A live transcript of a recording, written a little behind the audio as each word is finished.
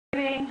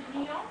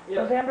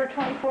November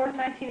 24th,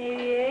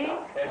 1988.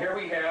 And here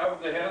we have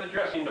the head of the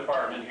dressing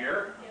department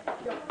here.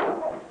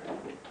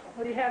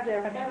 What do you have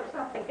there, honey?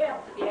 Something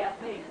else, if you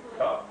ask me.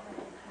 Oh,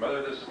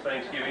 Mother, this is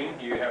Thanksgiving.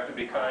 You have to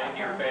be kind to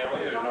your family.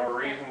 There's no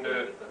reason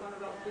to...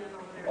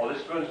 Oh,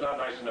 this spoon's not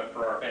nice enough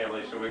for our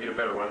family, so we get a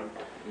better one.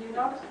 You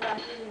notice that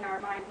I'm using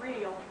my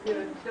real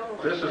good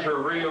silverware. This is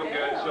her real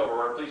good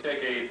silverware. Please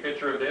take a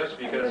picture of this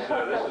because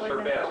this is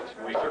her best.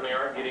 We certainly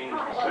aren't getting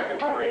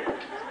second rate.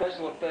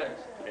 Special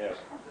effects. Yes.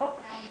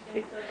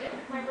 Okay.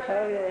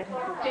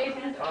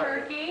 Jason's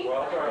turkey.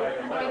 Well, it's all right.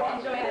 Going to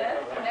enjoy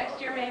this. Next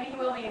year, maybe he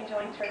will be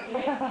enjoying turkey.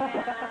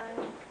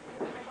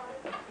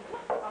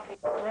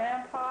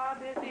 Grandpa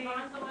busy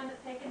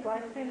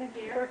slicing the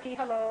turkey.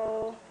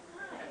 Hello.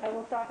 I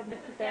will stop in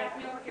just a sec.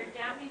 Daphne over here.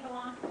 Daphne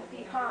belongs to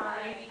the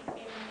Hi.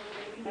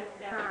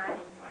 Hi.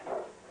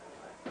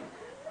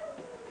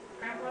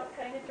 Grandpa's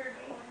cutting the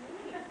turkey.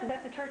 Is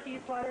that the turkey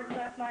you slaughtered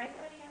last night?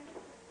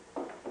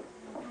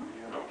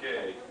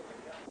 Okay.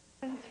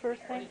 Jason's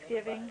first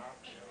Thanksgiving,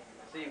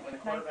 See, when the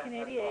quarterback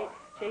 1988.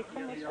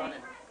 Jason was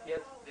speaking. he has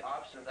the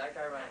option of that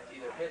guy running to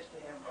either pitch to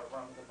him or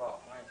run with the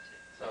ball.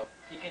 So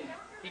he can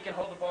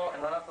hold the ball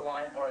and run up the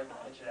line, or he can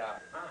pitch it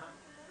out.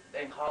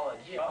 In college,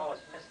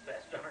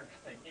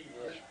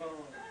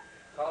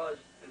 college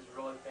is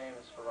really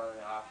famous for running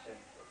the option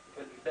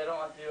because if they don't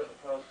want to do it, the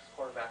pros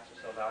quarterbacks are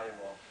so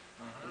valuable.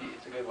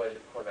 It's a good way to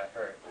get the quarterback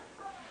hurt.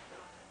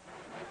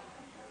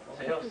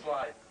 So he'll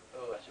slide.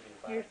 Oh, that should be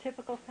fun. Your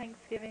typical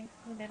Thanksgiving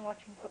and then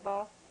watching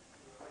football.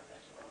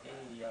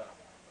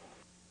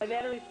 My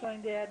battery's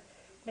going dead.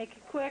 Make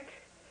it quick.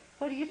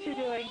 What are you two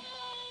doing?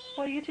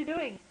 What are you two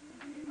doing?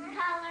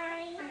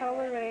 Coloring.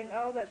 Coloring.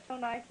 Oh, that's so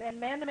nice. And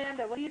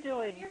Amanda, what are you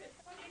doing?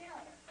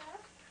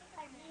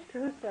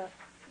 Whose stuff?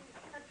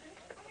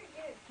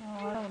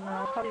 Oh, I don't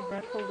know. Probably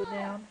Brent pulled it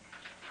down.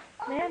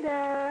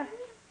 Amanda,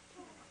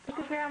 look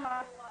at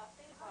Grandma.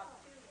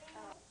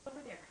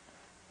 Over there.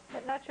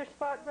 That's not your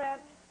spot,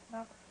 Brent?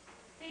 No.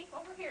 See,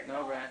 over here.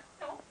 No, Brent.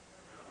 No.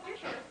 You're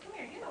short. Come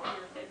here. You know where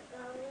you're sitting.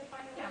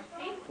 Yeah,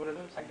 see? What are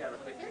those? I got a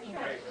picture. Him?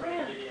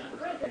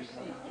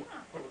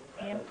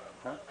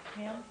 Huh?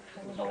 Him? I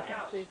don't know what to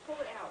see. Pull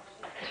it out.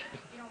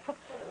 You don't pull it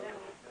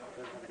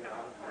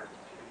out.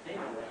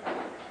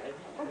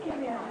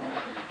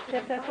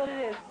 Yep, that's what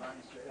it is.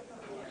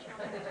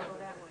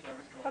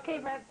 Okay,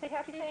 Brent, say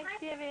Happy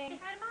Thanksgiving. Say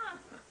hi, Mom.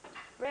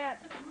 Brent,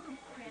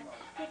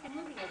 Take a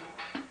movie with me.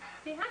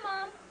 Say hi,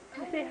 Mom.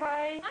 say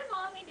hi. Hi,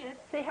 Mom. He did.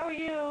 Say how are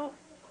you?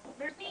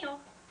 There's Neil.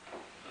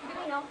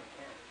 Neil.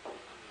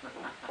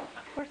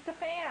 Where's the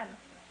fan?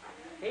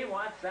 He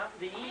wants something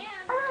to eat.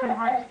 It's kind of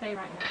hard to say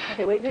right now.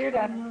 Okay, wait till you're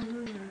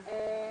done.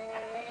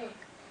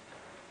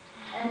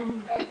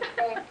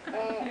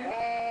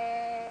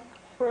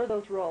 Where are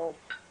those rolls?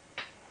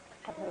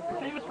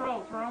 Famous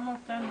rolls. We're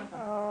almost done with them.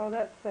 Oh,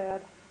 that's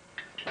sad.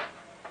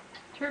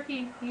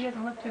 Turkey, he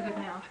doesn't look too good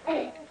now.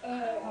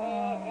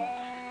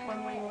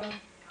 One way one.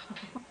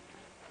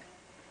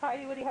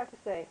 Heidi, what do you have to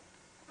say?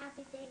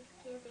 Happy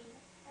Thanksgiving.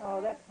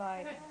 Oh, that's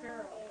nice. Good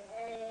girl.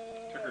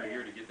 Took her a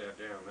year to get that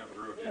down. That was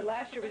real And good.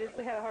 last year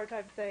we had a hard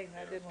time saying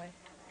that, didn't we?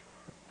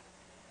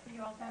 Are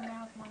you all done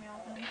now? Is Mommy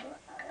all done?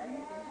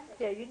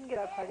 Yeah, you can get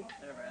up, Heidi.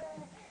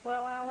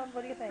 Well, Alan,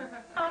 what do you think?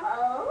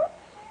 Oh.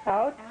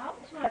 Out? Out?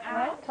 That's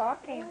nice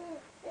talking.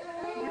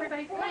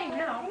 Everybody's playing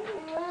now.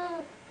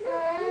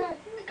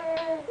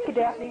 Okay,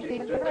 Daphne, see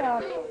you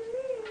around.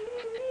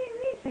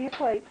 See your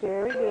plate.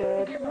 Very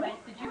good. Your plate.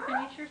 Did you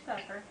finish your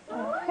supper?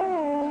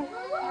 Okay.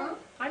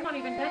 I'm not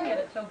even done yet.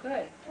 It's so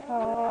good.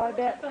 Oh, I I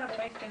bet. still have a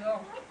ways to go.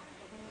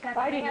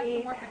 I didn't have eat.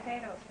 some more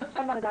potatoes.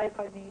 I'm on a diet,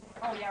 I need.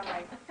 Oh, yeah,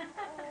 right.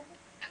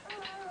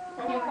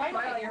 You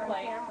might get your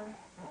plate.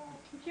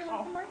 Did you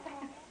want some more?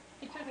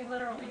 He took me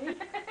literally.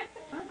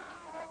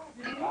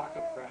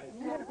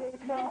 Yeah,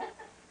 Jason. No.